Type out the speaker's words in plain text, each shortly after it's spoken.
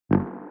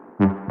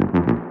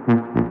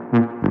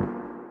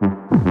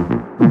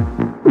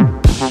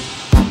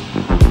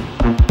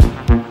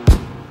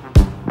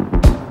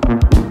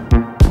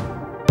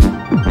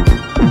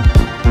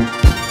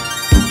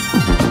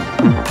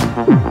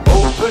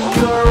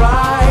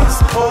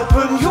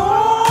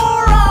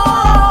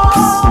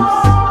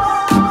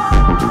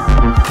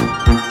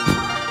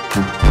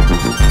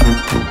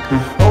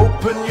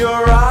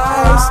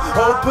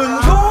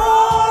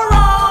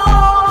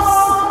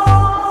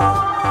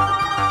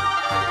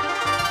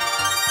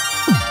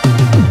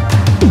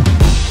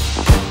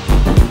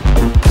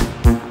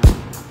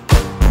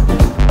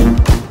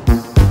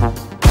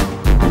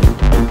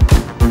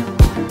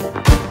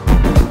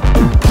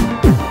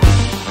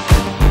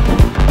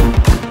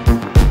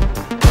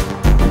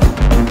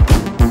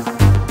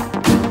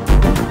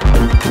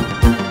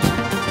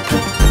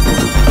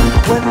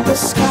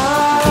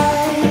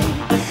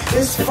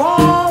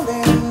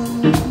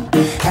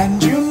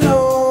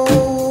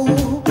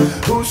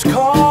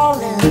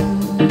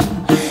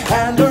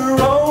and the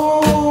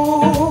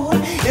road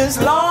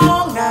is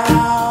long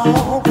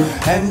now,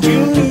 and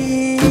you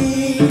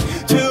need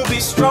to be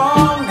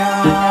strong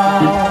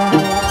now.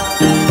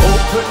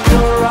 Open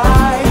your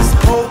eyes,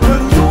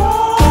 open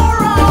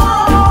your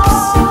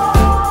arms.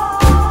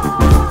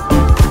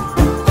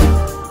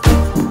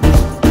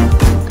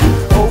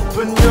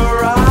 Open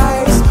your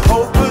eyes,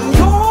 open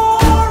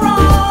your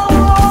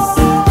arms.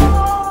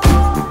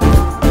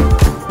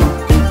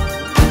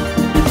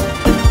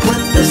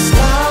 When the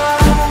sky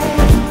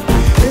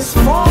is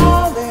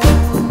falling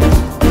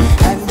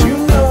and you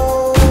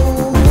know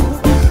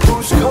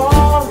who's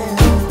calling,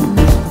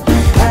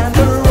 and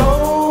the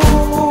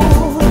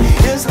road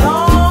is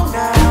long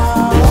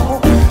now,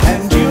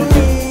 and you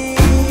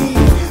need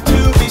to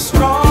be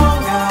strong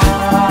now.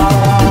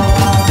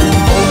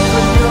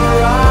 Open your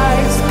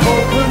eyes,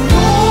 open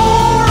your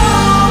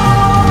arms.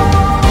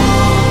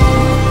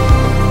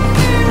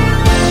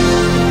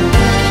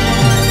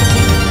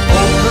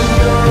 Open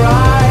your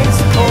eyes,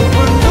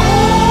 open your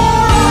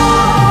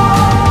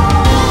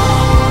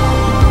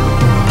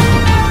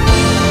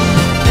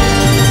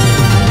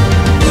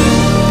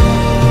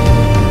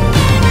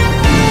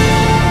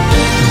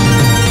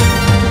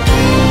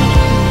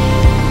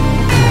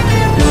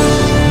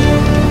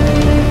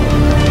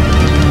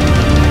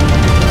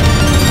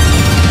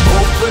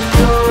Open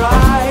your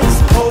eyes,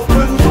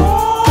 open your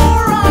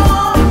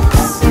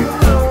arms. You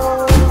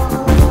know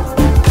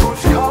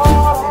who's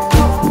calling.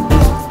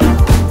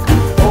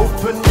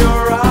 Open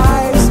your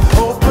eyes,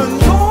 open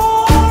your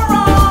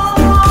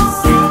arms.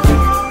 You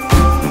need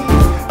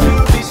to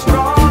be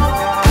strong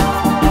now.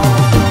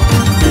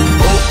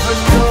 Open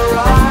your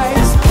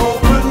eyes,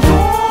 open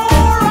your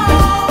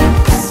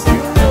arms.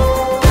 You know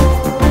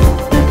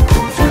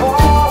who's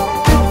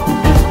calling.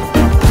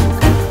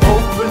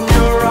 Open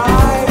your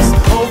eyes,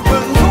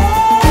 open your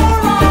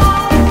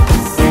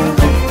arms. You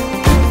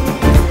need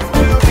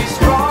to be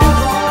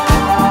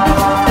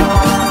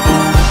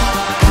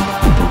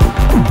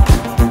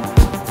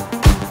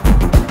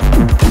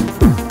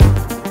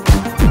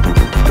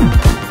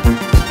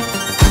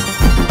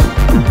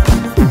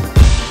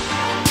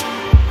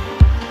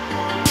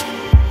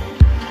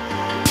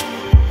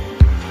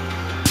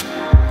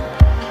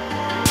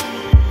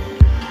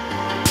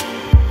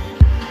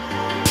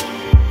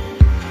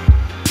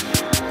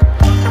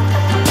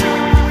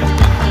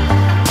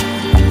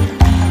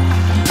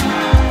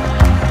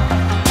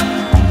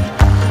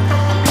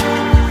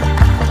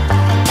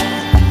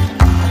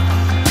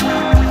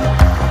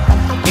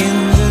In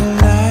the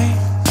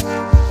night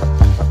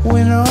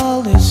when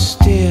all is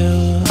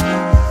still,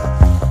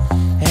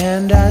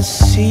 and I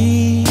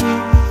see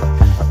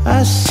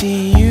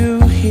you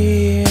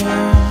here,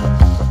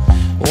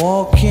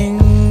 walking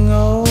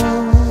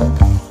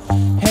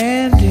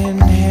hand in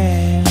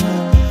hand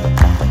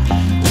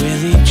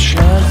with each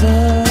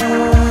other,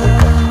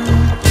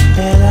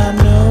 and I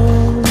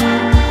know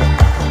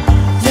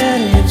that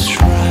it's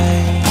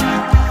right,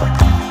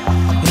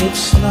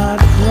 it's not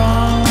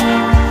wrong.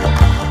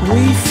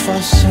 We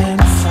fuss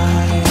and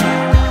fight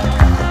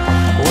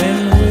when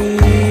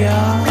we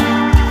are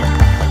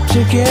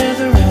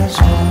together as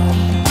one.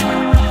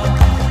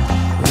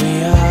 We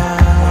are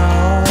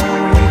all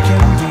we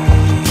can be.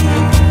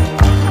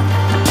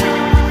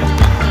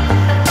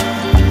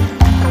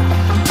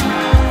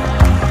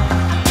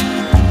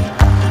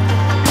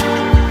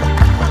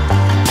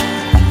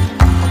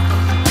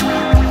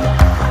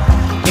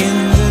 In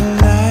the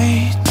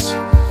night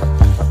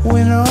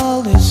when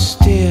all is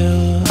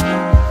still,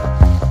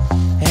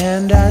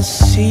 and I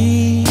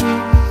see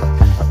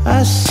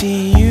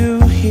you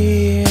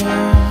here,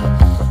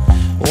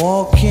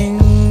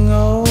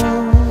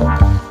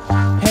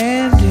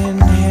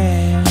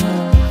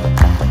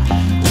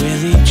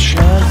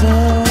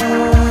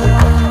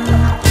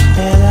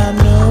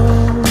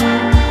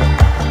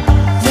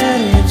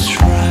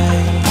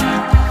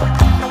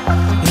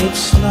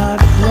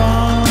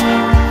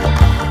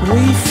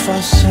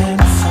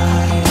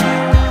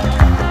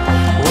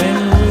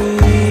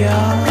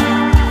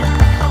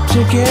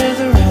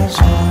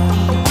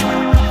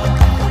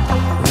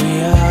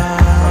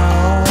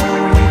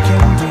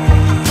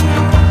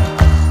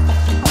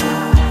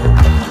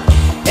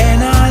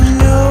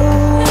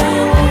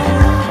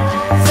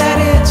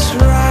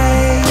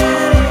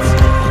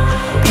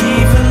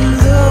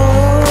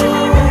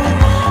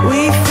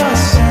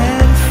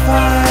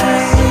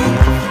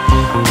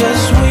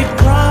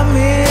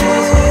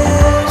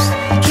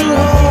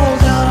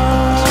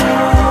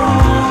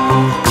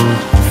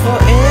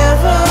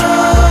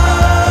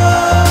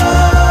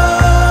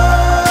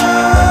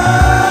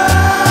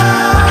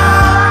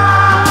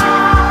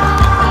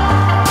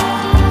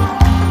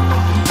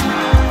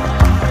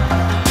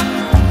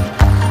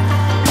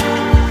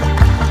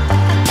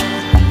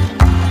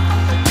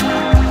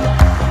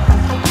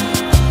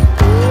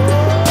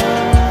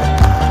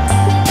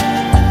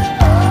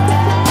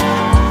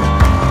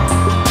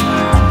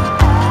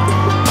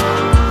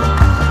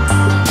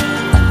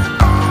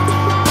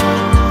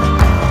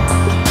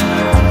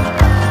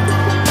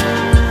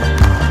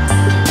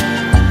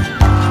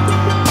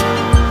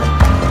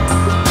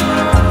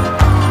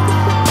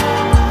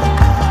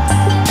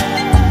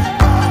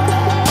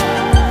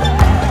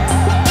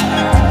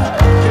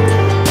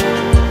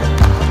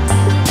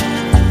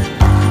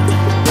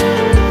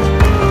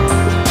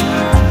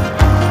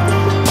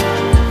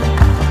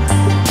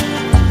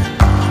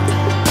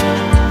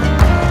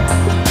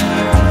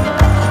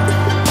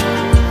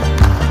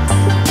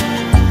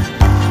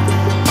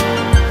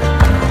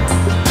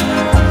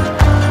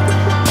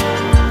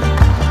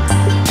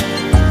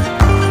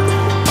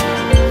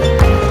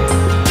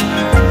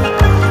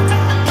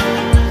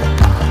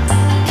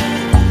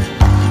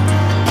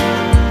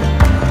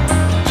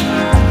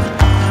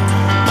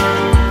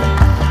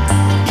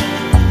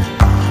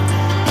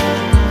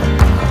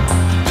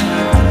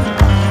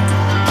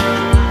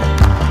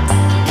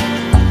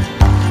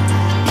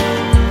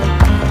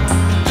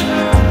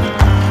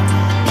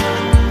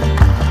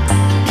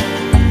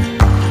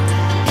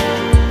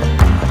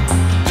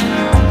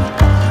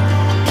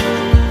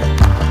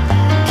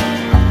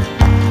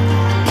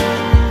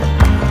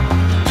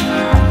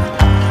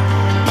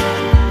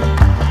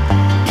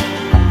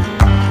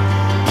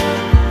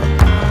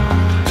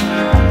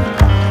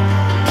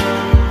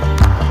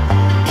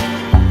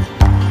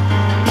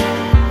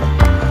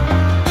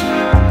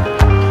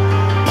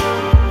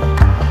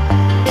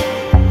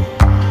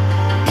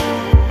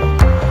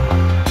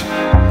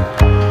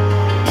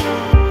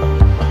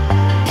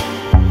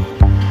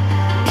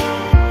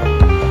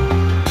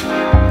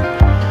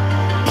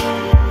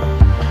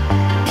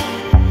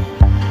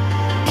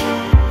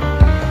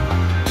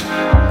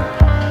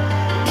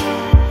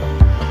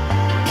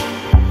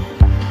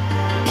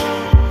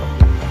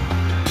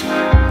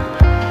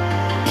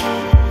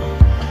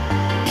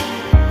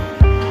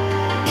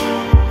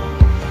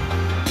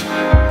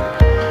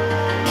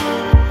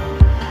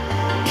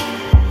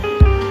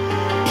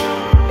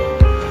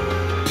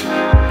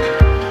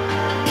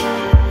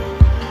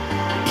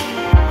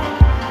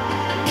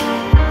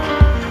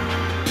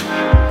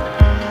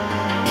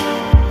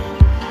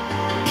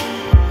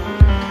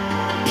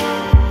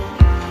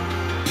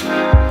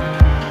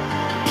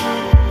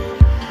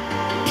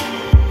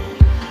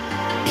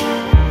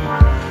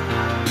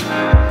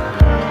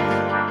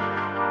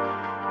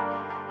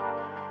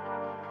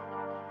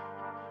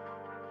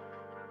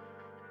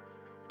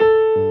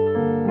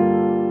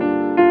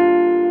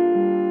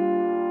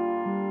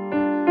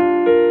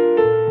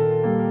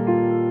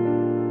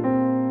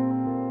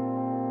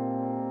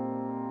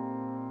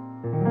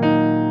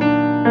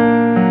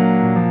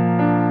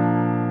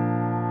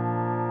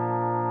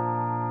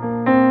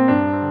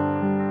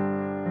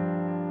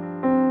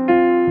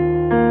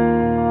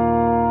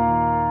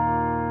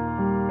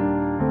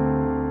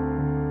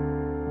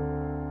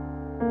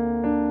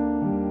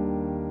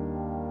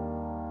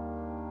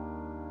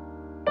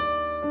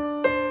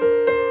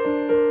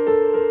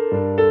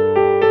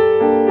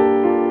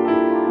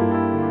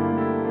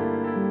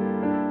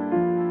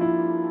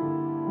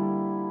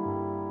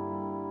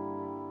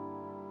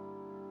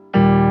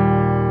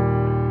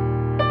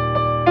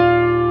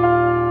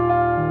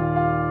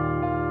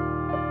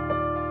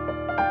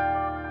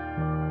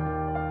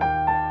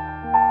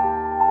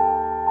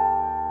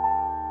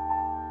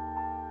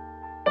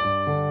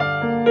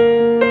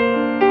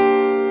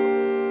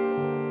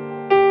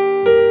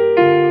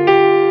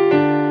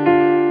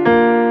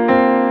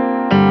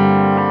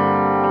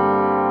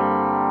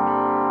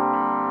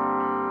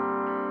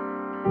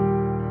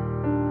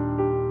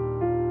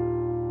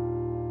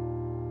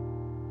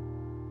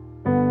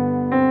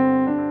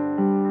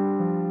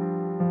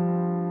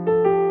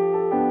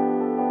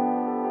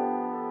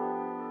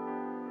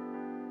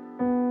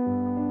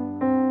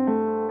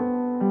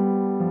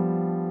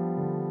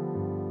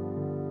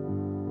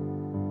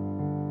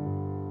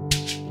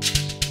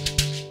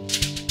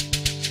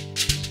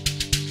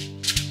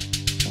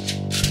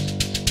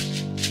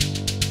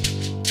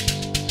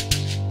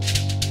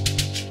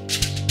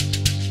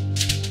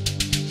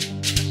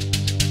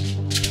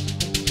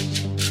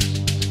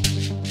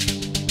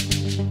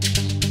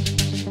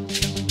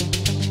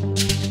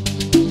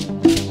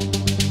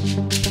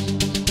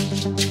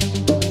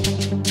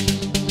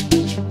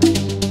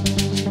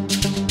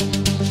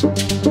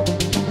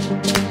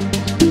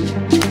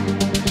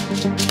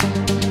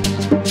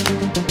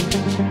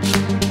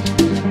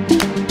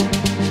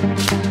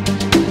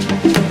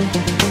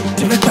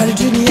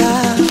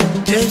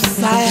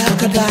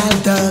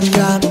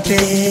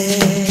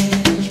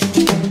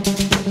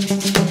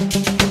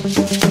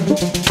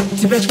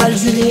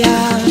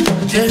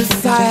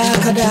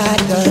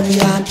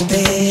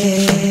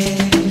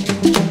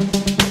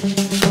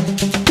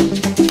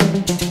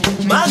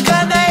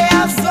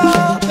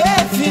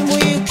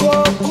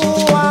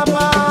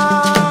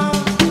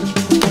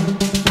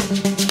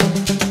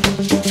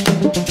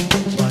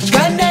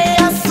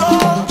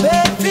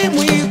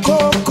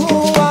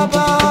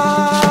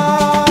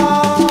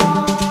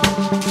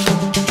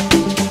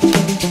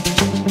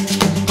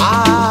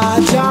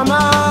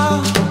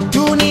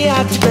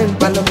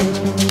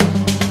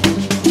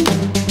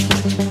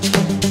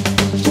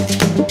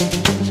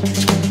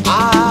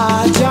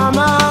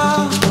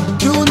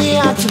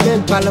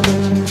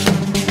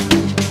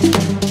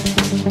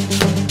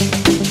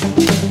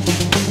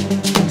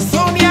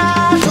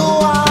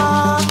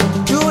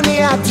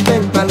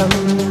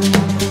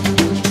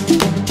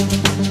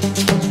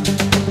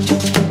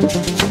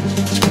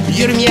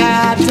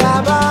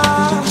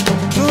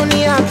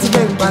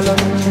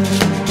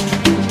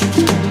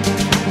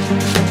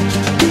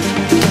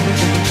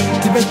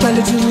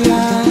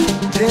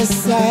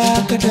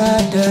 saya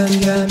kadadang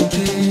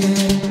yampe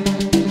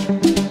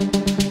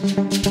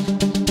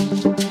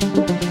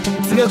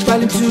Tiga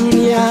paling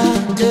dunia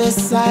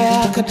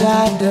saya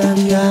kadadang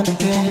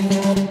yampe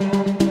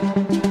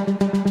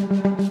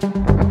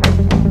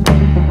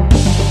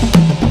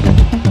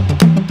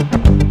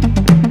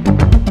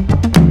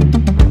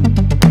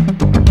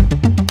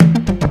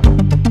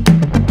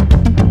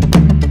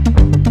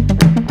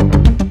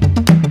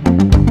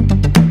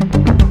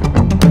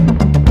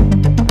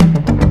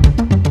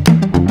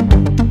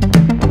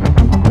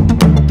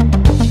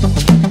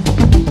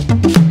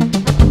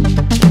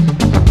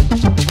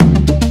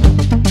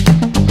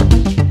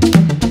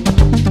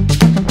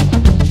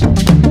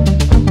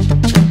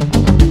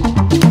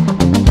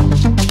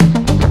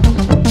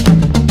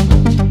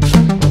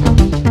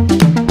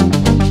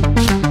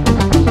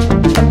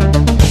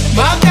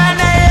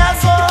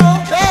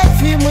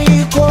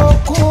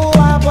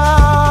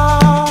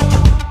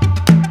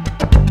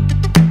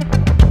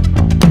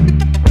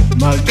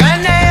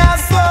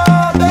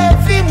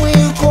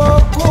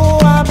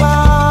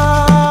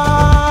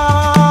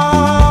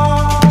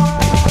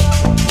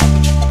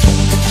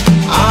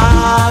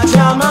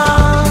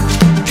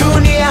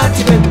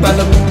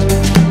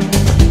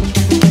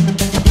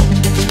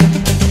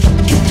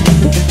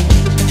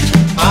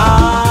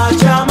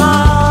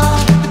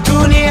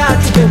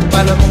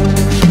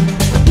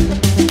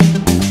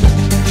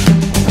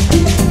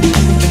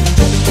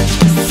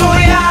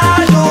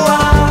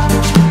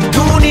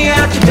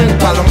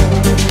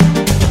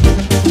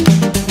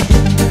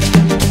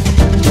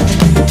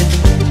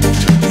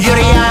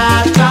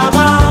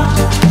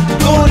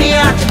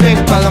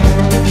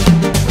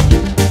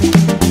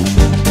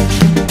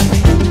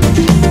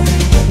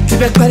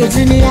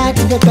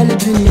Tipe pala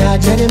dunia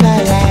jadi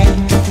mayai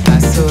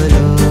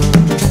Solo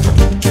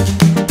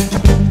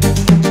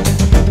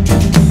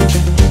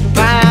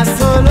Baya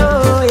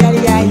solo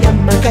Yari ya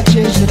maka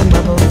change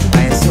mabo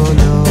Baya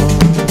solo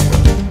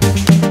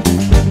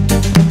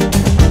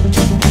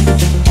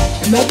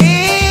Magi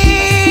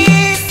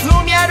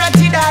Sumia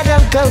roti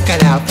dadam kau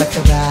kana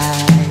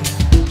patabai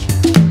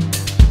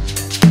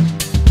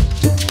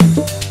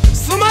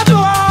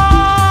Sumadua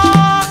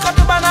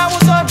Katubana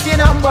uzon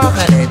tinamba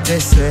kare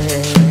teswe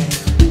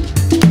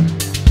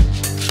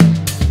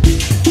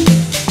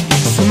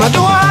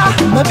Madua,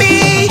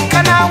 mabi,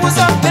 kana was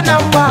up the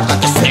number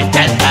of the sweet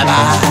and baba.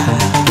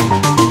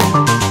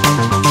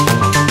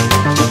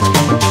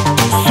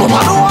 So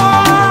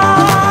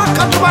Madua,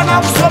 come to one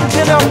up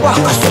something and walk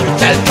a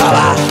sweet and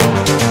baba.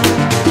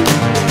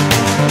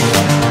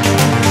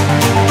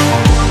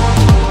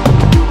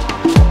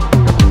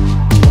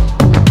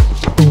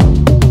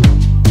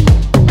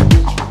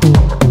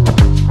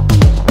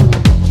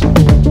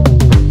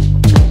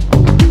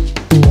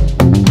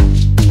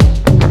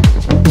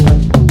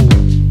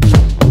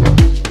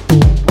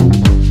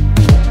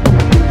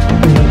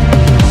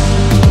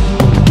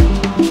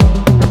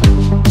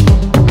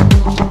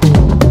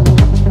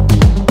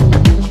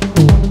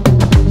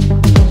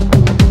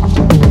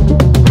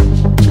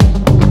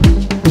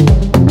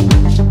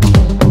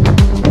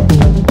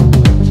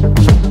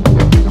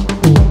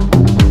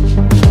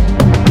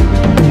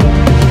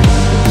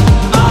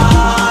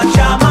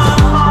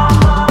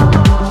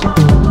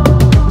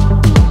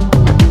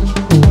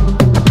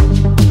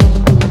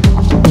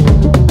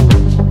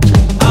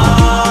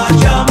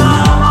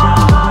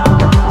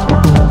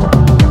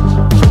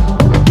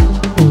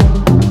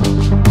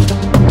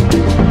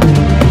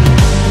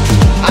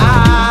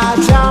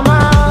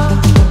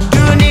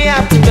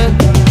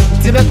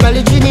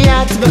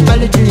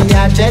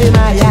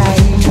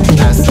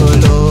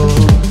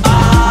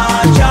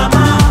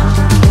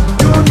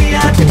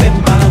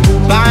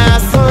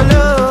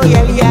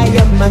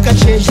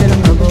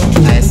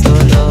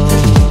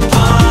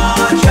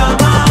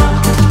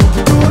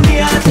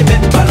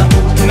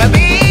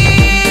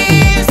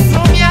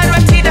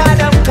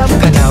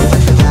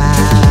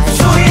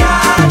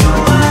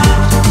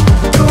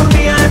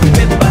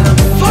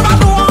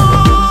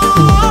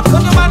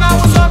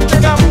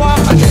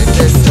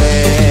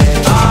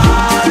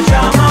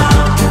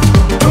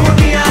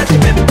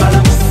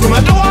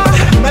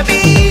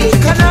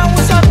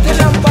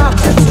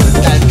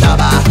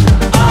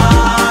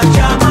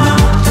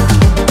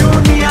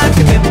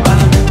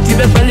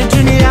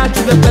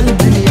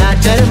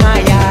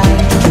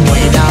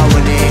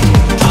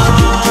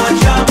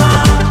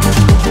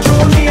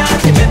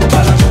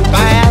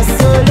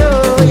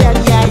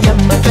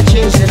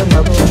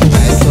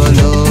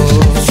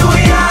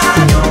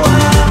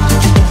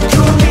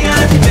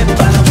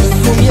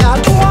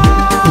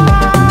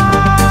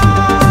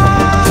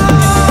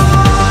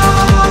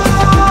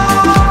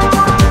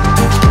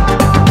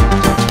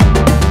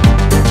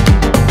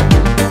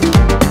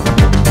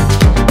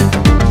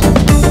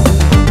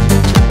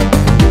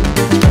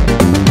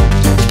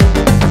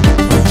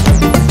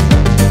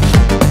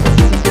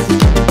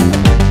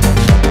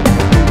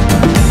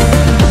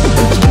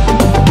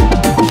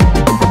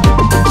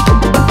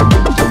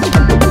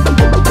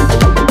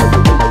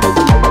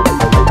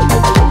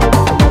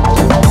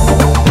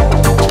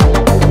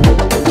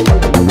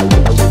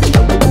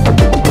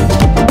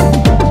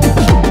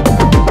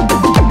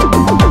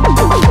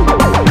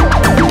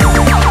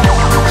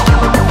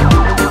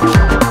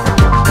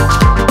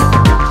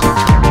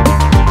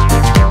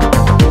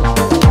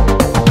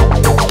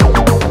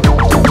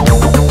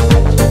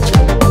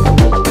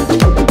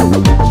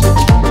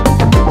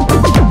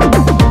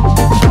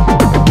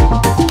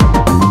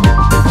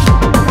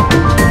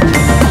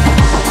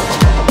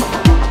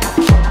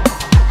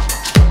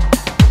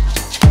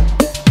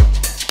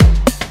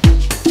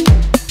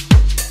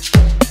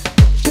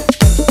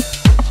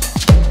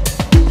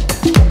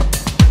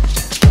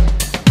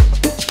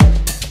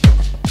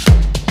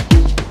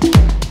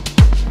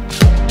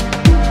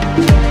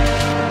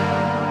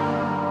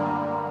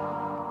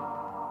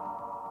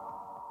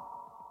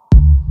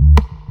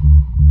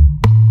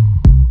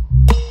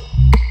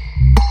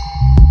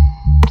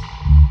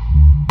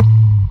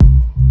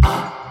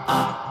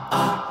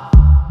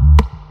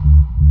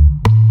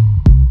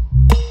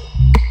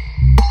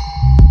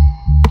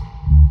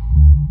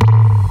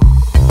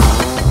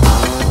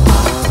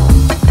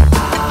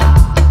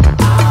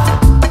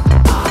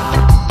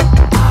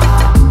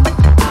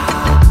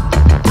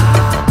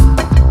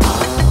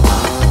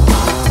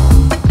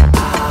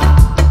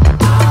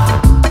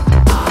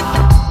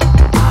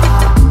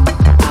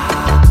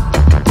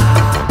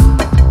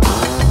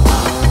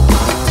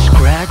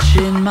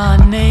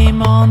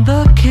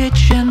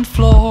 kitchen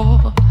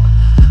floor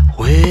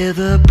with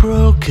a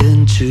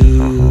broken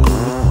tooth.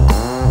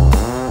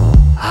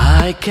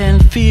 I can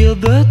feel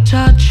the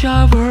touch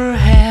of her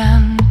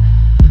hand,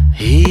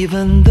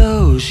 even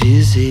though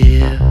she's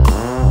here.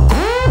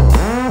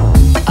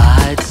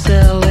 I'd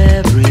sell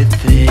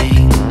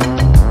everything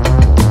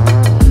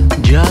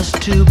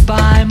just to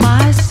buy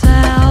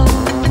myself.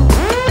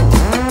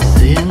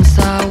 Since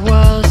I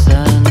was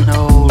an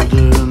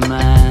older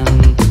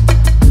man,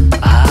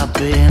 I've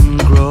been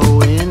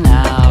growing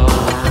out.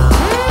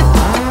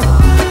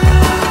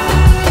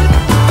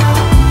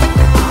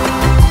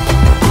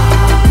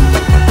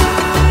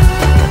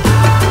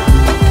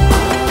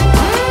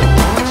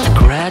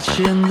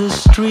 Scratching the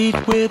street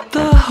with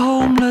the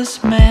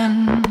homeless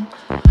men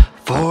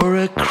for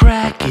a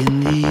crack in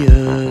the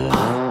earth.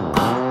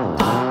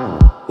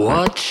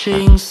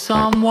 Watching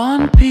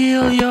someone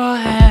peel your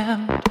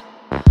hand,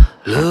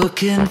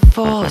 looking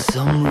for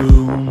some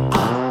room.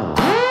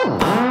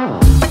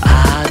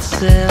 I'd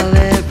sell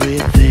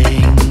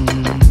everything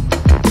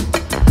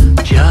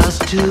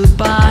just to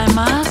buy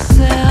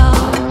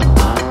myself.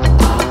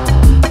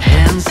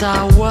 Hence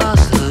I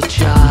was a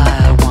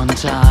child one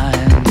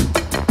time,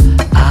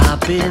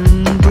 I've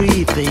been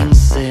breathing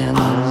since.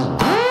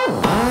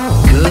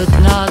 Could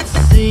not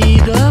see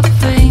the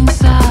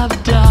things I've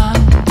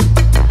done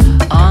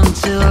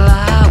until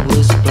I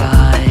was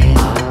blind.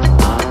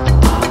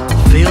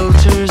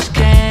 Filters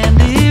can't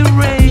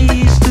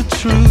erase the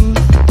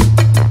truth,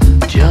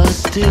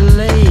 just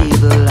delay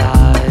the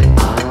lie.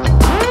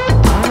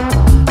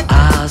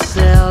 I'll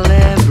sell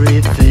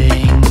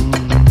everything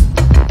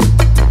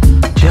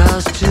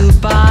just to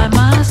buy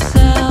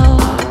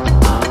myself.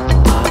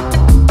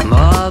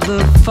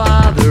 Mother,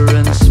 Father,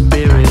 and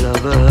Spirit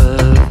of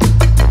Earth,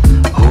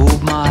 hold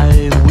my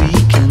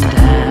weakened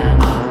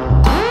hand.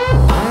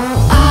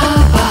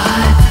 I'll buy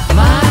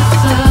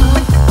myself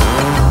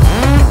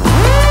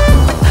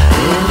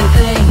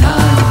anything I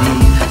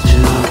need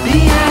to be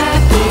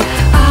happy.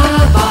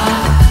 I'll buy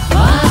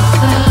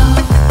myself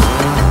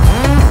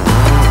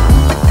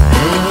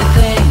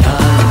anything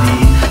I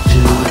need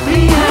to be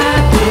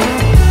happy.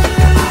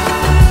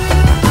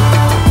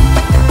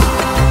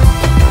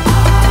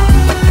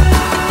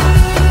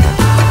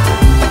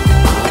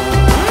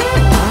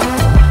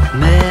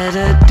 Met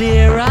a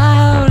deer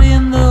out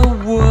in the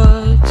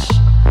woods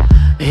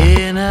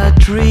in a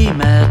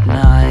dream at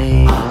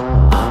night,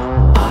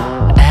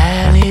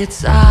 and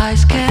its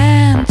eyes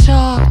can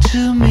talk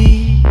to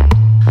me,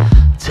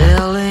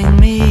 telling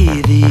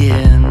me the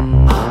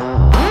end.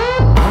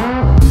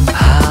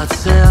 I'd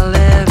sell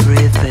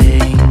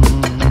everything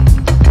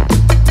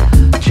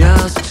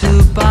just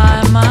to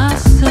buy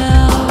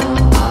myself.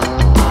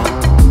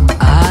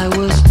 I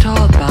was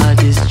taught by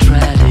this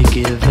tragic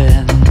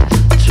event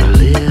to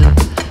live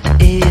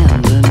in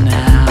the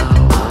now.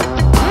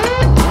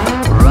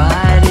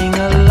 Riding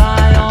a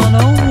lie on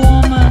a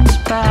woman's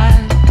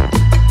back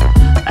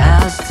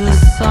as the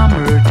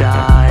summer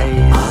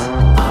dies,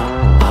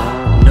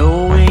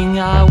 knowing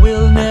I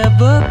will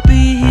never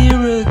be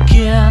here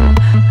again,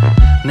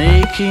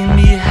 making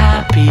me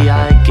happy,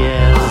 I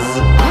guess.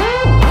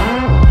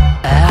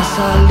 As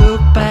I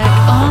look back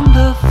on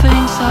the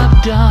things I've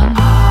done,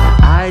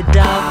 I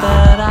doubt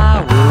that I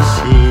was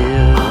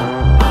here.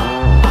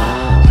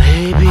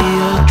 Maybe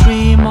a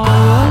dream, or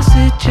was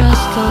it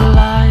just a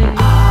lie?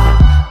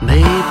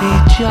 Maybe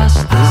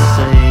just the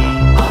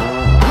same.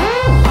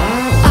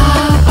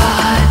 I'll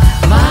buy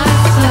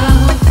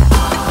myself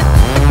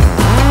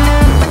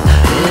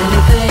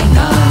anything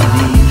I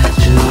need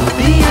to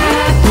be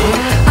happy.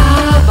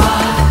 I'll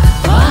buy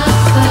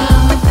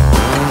myself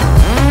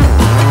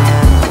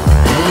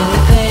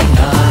anything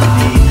I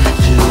need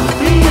to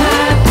be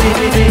happy.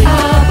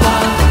 I'll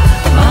buy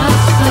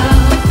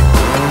myself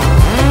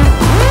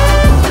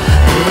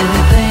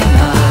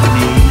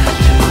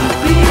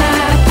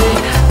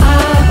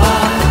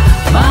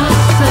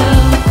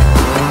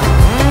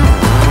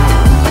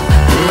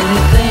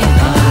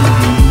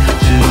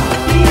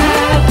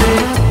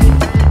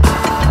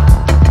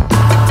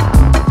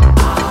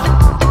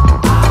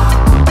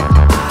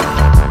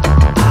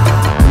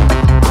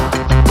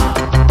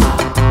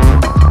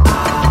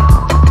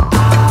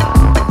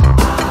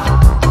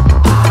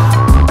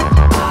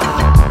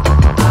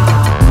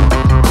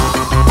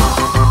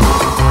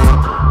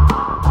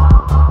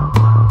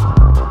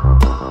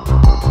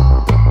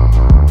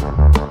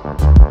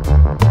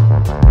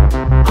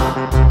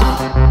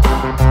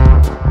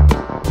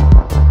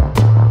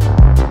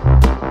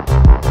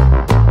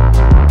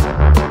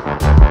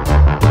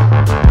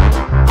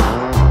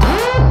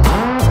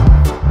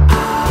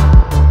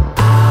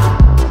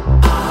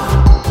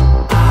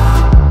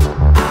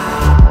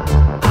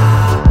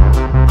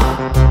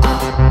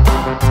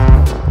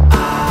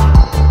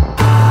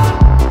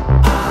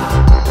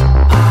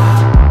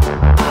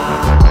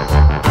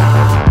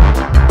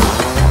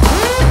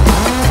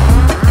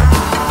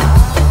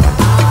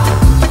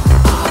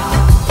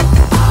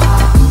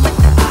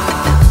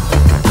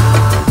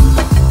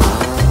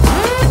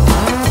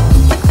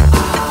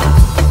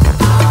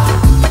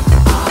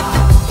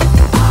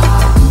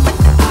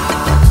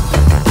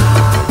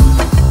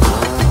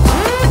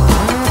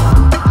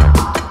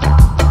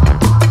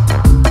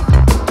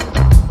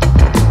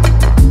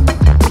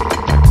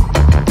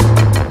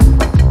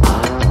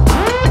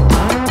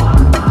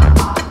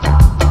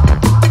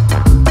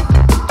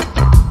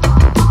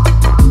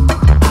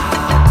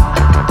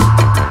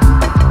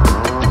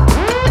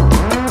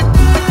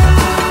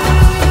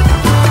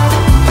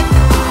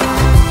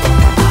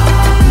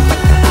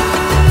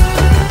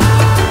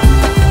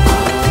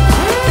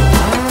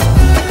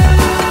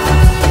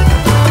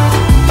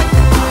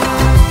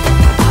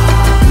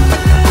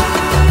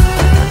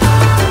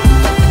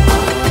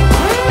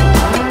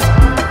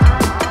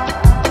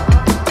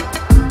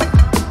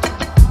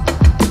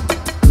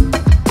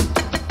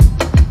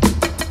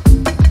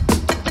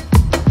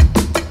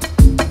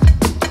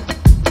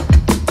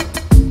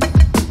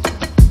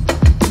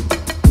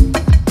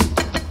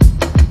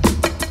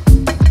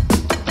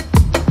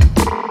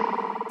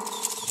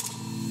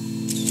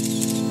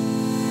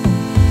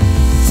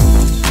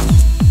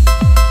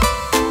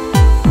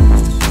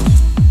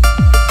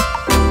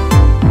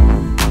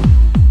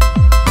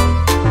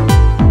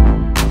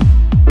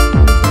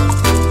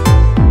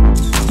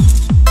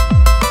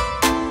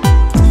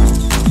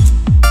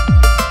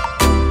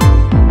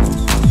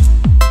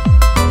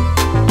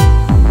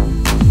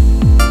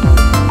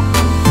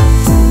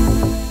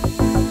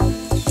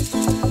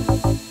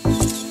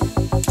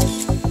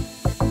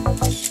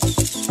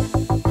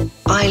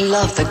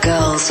love the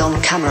girls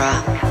on camera.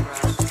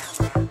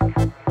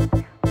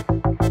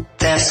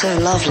 They're so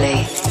lovely,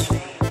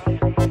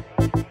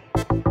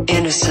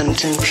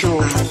 innocent and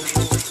pure.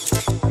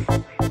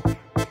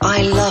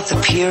 I love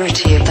the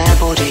purity of their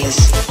bodies,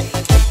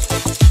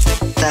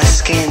 their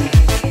skin,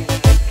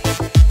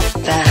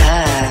 their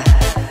hair,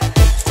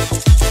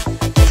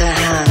 their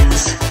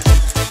hands,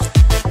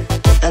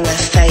 and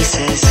their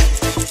faces.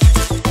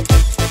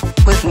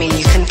 With me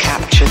you can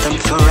capture them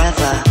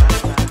forever.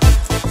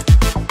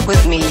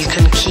 With me you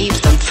can keep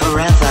them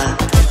forever.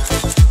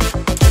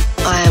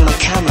 I am a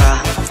camera.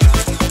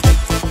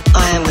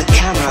 I am the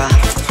camera.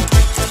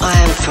 I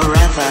am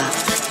forever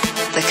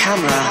the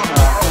camera.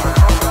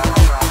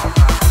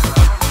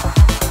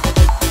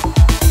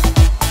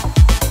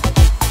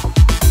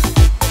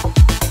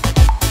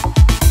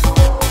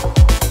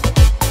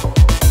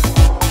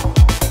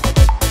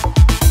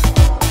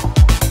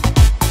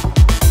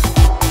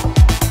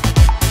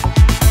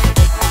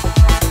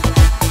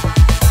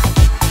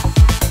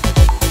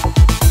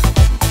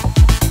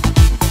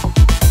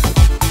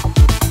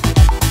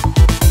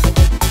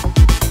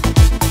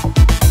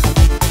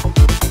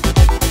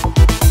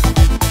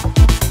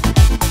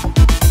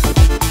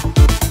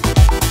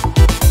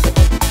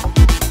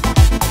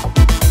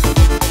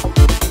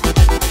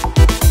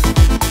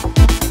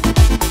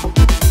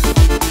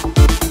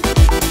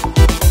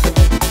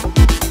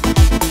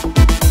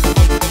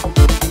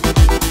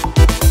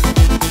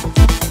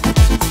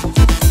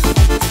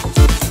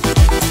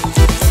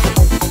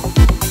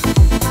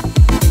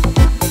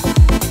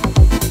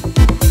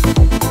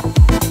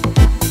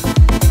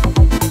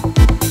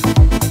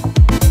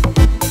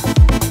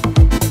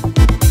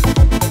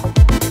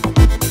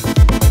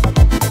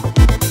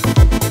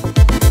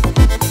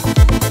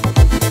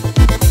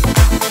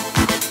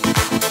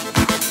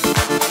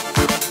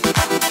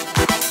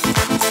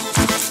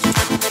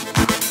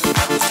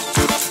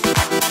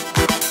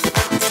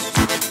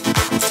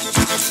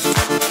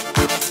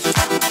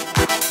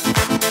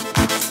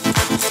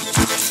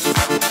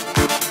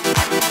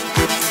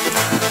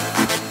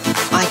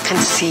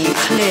 See you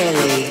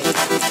clearly.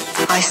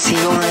 I see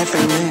your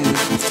every move.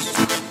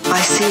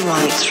 I see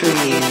right through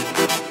you.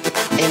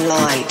 In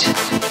light,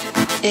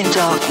 in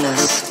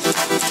darkness.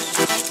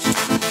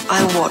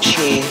 I watch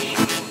you.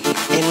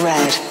 In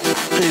red,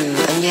 blue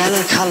and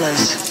yellow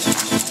colors.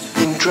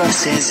 In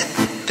dresses,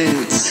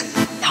 boots,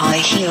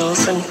 high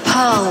heels and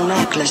pearl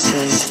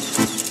necklaces.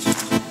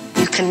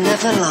 You can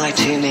never lie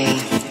to me.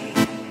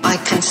 I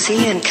can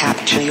see and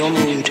capture your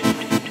mood.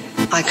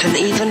 I can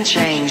even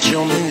change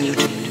your mood.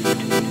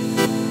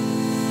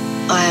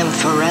 I am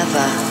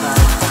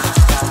forever.